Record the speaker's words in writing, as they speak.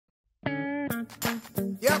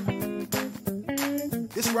Yep.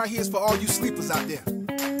 This right here is for all you sleepers out there.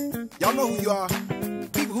 Y'all know who you are.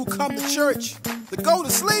 People who come to church to go to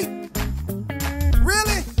sleep.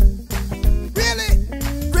 Really? Really?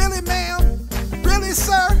 Really, ma'am? Really,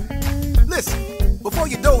 sir? Listen, before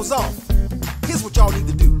you doze off, here's what y'all need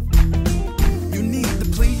to do. You need to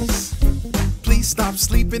please stop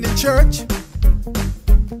sleeping in church.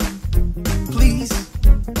 Please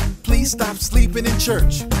stop sleeping in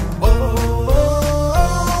church.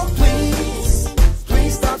 Oh,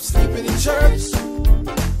 please stop sleeping in church.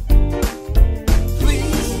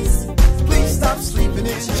 Please stop sleeping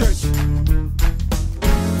in church.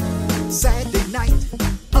 Saturday night,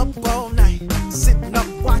 up all night, sitting up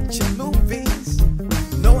watching movies,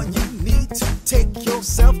 knowing you need to take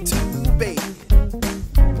yourself to bed.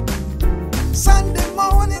 Sunday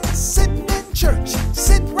morning, sitting in church,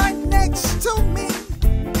 sit right next to me,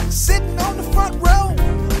 sitting on the front row,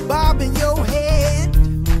 bobbing your head.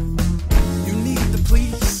 You need to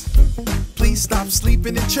please stop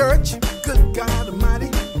sleeping in church. Good God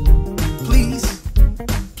Almighty, please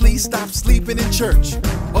stop sleeping in church.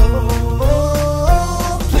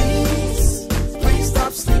 Oh, please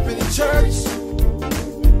stop sleeping in church.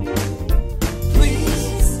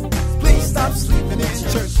 Please stop sleeping in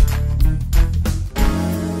church.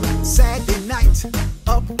 Saturday night,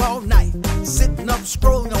 up all night, sitting up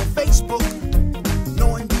scrolling on Facebook,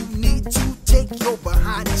 knowing you need to take your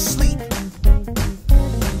behind to sleep.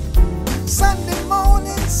 Sunday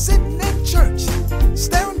morning, sitting in church,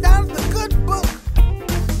 staring down at the good book.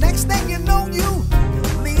 Next thing you know, you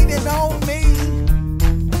leaning on me.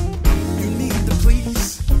 You need to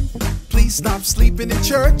please stop sleeping in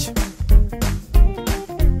church.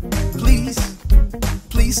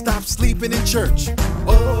 Please stop sleeping in church.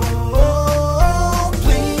 Oh,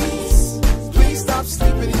 please stop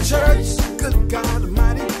sleeping in church. Good God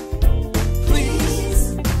Almighty,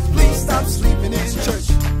 please stop sleeping in church.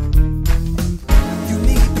 You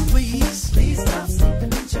need to please stop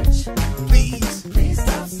sleeping in church. Please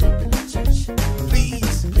stop sleeping in church.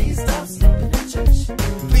 Please stop sleeping in church.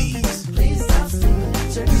 Please stop sleeping in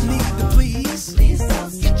church. You need to please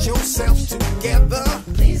get yourself together.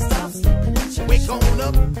 Please stop sleeping in church. Wake on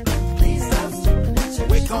up. Please stop sleeping in church.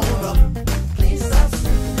 Wake on up. Please stop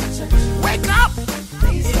sleeping in church. Wake up in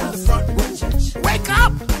the front room. Wake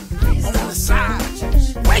up on the side.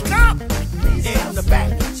 Wake up in the back.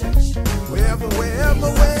 Wherever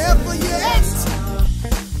you're at.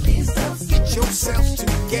 Get yourself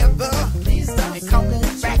together and come on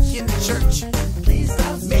back in the church.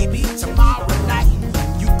 Maybe tomorrow night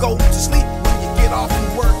you go to sleep when you get off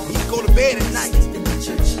from work and you go to bed at night.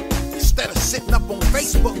 Instead of sitting up on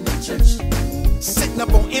Facebook, sitting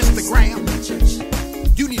up on Instagram,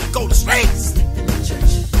 you need to go to sleep.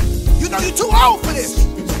 You know you're too old for this.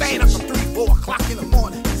 Staying up till 3, 4 o'clock in the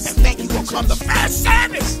morning and think you're gonna come to first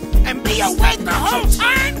service and be awake the whole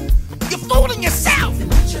time. You're fooling yourself.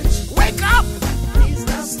 Wake up.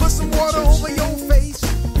 Put some water over your face,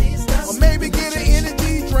 or maybe get an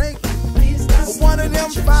energy drink, or one of them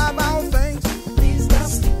 5-hour things.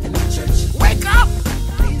 Wake up.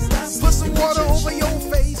 Put some water over your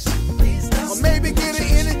face, or maybe get an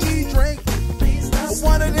energy drink, or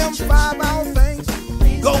one of them 5-hour things.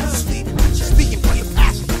 Go to sleep. Speaking for your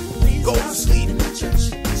pastor. Go to sleep.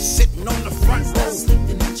 Sitting on the front row.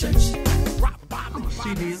 I'ma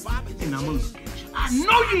sit here and I'ma look at you. I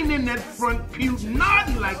know you ain't in that front pew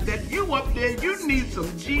nodding like that. You up there, you need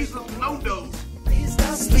some Jesus no-dos.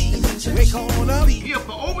 Sleep. Wake on up. Yeah,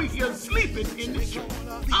 for over here sleeping in the church.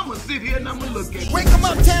 I'ma sit here and I'ma look at you. Wake him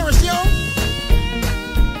up, Terence, yo.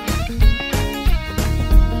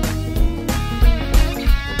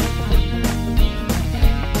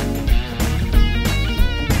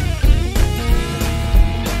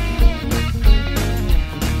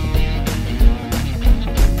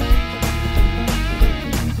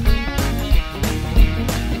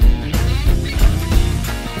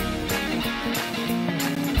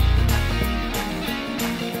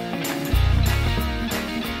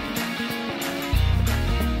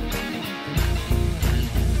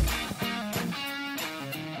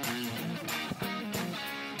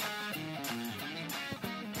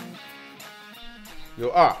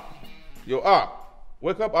 Yo,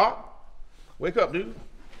 wake up, wake up, dude.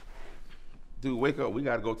 Dude, wake up. We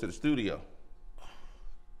got to go to the studio.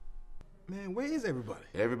 Man, where is everybody?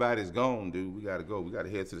 Everybody's gone, dude. We got to go. We got to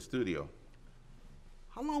head to the studio.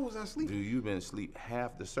 How long was I sleeping? Dude, you've been asleep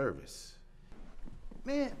half the service.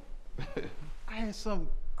 Man, I had some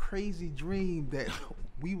crazy dream that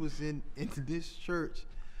we was into this church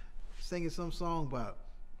singing some song about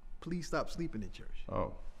please stop sleeping in church.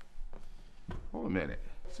 Oh. Hold a minute.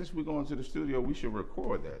 since we're going to the studio, we should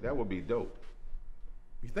record that. That would be dope.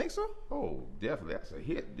 You think so? Oh, definitely. That's a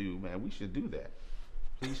hit, dude, man. We should do that.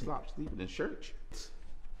 Please stop sleeping in church.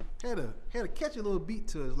 Had a catchy little beat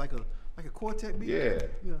to it, like a quartet beat. Yeah.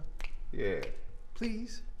 Yeah. Yeah.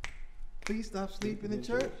 Please stop sleeping in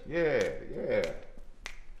church. Yeah, yeah.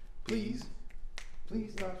 Please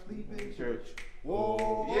stop sleeping in church.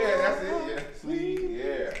 Whoa, yeah.